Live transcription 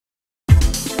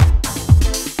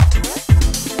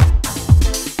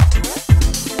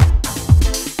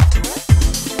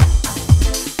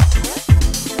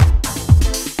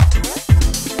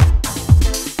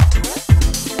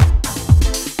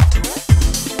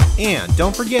And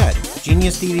don't forget,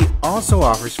 Genius TV also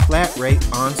offers flat-rate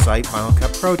on-site Final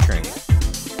Cut Pro training.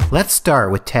 Let's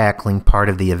start with tackling part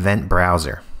of the event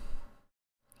browser.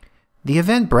 The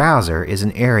event browser is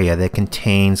an area that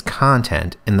contains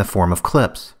content in the form of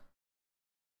clips.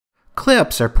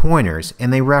 Clips are pointers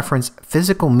and they reference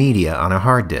physical media on a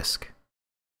hard disk.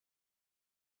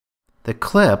 The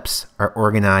clips are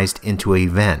organized into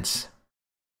events.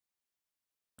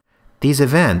 These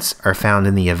events are found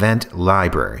in the event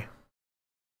library.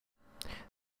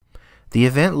 The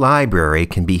event library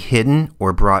can be hidden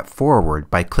or brought forward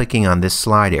by clicking on this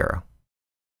slide arrow.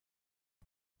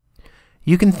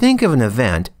 You can think of an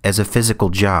event as a physical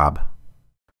job.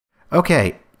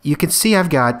 Okay, you can see I've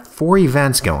got 4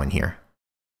 events going here.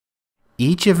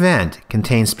 Each event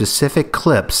contains specific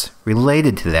clips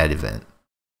related to that event.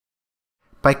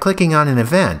 By clicking on an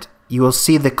event, you will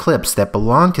see the clips that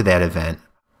belong to that event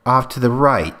off to the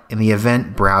right in the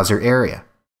event browser area.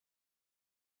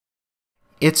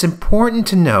 It's important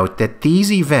to note that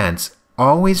these events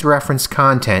always reference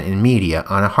content and media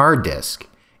on a hard disk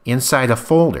inside a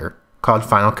folder called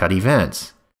Final Cut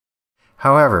Events.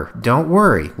 However, don't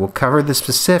worry, we'll cover the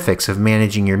specifics of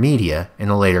managing your media in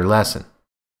a later lesson.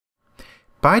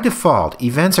 By default,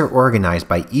 events are organized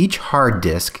by each hard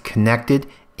disk connected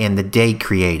and the date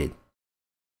created.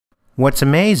 What's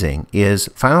amazing is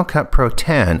Final Cut Pro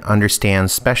X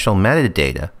understands special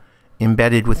metadata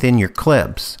embedded within your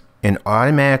clips and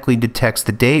automatically detects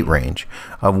the date range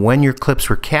of when your clips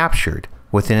were captured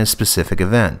within a specific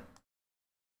event.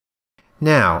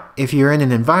 Now, if you're in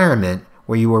an environment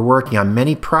where you are working on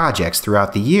many projects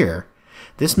throughout the year,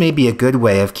 this may be a good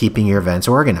way of keeping your events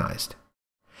organized.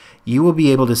 You will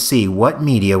be able to see what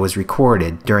media was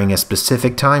recorded during a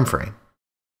specific time frame.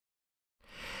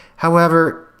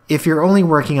 However, if you're only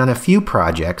working on a few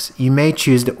projects, you may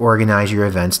choose to organize your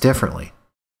events differently.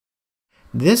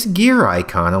 This gear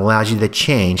icon allows you to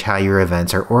change how your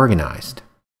events are organized.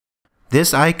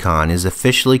 This icon is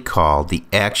officially called the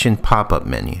Action Pop-up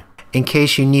menu, in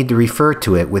case you need to refer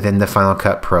to it within the Final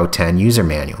Cut Pro X user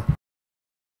manual.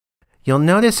 You'll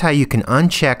notice how you can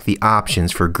uncheck the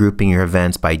options for grouping your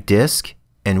events by disk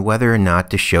and whether or not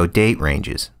to show date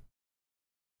ranges.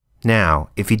 Now,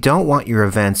 if you don't want your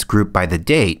events grouped by the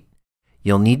date,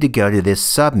 you'll need to go to this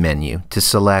sub-menu to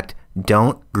select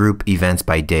Don't Group Events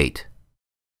by Date.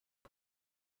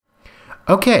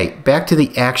 Okay, back to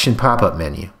the Action pop-up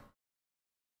menu.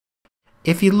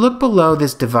 If you look below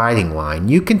this dividing line,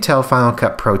 you can tell Final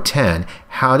Cut Pro X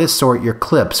how to sort your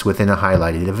clips within a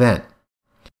highlighted event.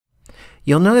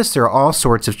 You'll notice there are all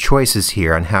sorts of choices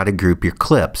here on how to group your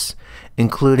clips,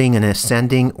 including an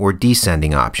ascending or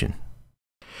descending option.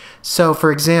 So,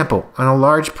 for example, on a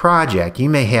large project, you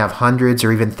may have hundreds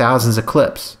or even thousands of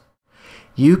clips.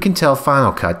 You can tell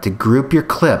Final Cut to group your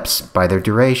clips by their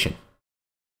duration.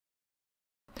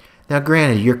 Now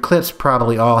granted, your clips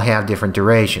probably all have different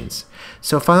durations,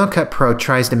 so Final Cut Pro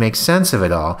tries to make sense of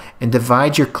it all and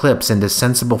divides your clips into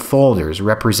sensible folders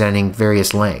representing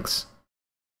various lengths.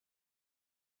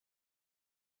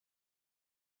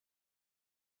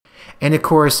 And of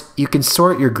course, you can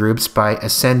sort your groups by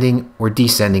ascending or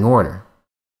descending order.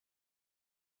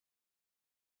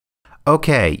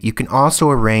 Okay, you can also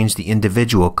arrange the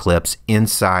individual clips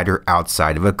inside or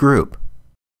outside of a group.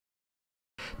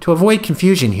 To avoid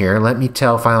confusion here, let me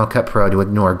tell Final Cut Pro to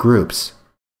ignore groups.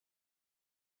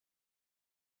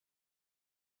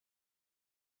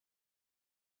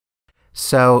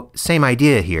 So, same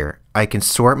idea here. I can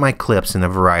sort my clips in a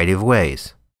variety of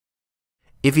ways.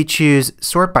 If you choose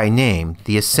Sort by Name,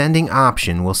 the ascending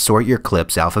option will sort your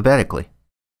clips alphabetically.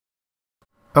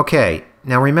 Okay,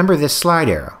 now remember this slide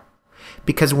arrow,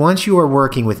 because once you are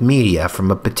working with media from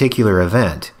a particular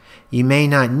event, you may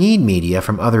not need media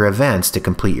from other events to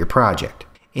complete your project.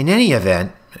 In any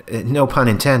event, no pun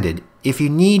intended, if you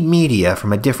need media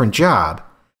from a different job,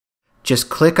 just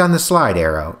click on the slide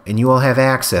arrow and you will have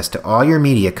access to all your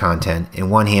media content in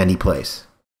one handy place.